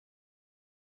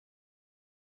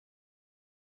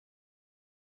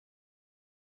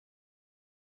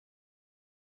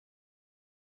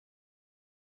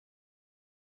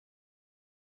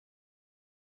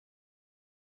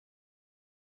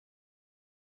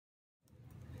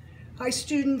Hi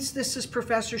students, this is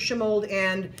Professor Schimold,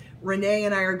 and Renee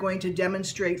and I are going to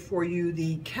demonstrate for you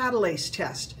the Catalase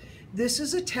test. This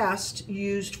is a test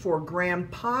used for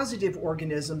gram-positive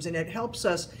organisms, and it helps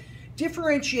us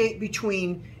differentiate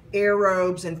between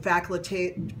aerobes and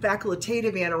facultative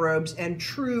anaerobes and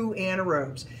true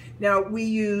anaerobes. Now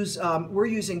we're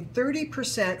using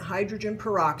 30% hydrogen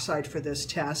peroxide for this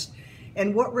test,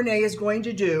 and what Renee is going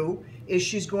to do is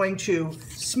she's going to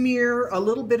smear a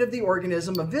little bit of the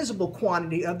organism, a visible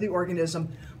quantity of the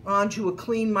organism, onto a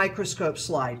clean microscope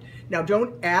slide. Now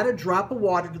don't add a drop of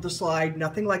water to the slide,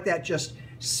 nothing like that. Just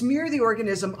smear the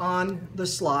organism on the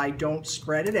slide. Don't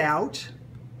spread it out.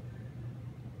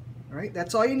 All right,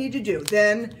 that's all you need to do.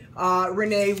 Then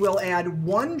Renee will add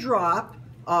 1 drop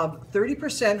of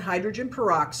 30% hydrogen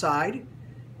peroxide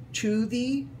to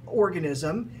the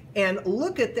organism, and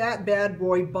look at that bad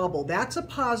boy bubble. That's a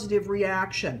positive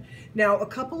reaction. Now, a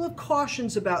couple of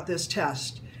cautions about this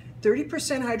test.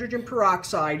 30% hydrogen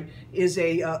peroxide is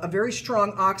a very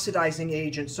strong oxidizing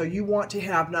agent, so you want to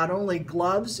have not only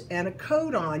gloves and a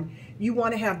coat on, you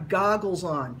want to have goggles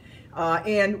on.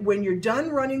 And when you're done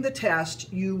running the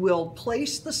test, you will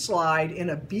place the slide in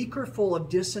a beaker full of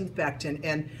disinfectant,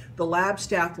 and the lab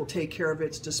staff will take care of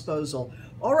its disposal.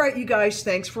 All right, you guys,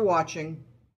 thanks for watching.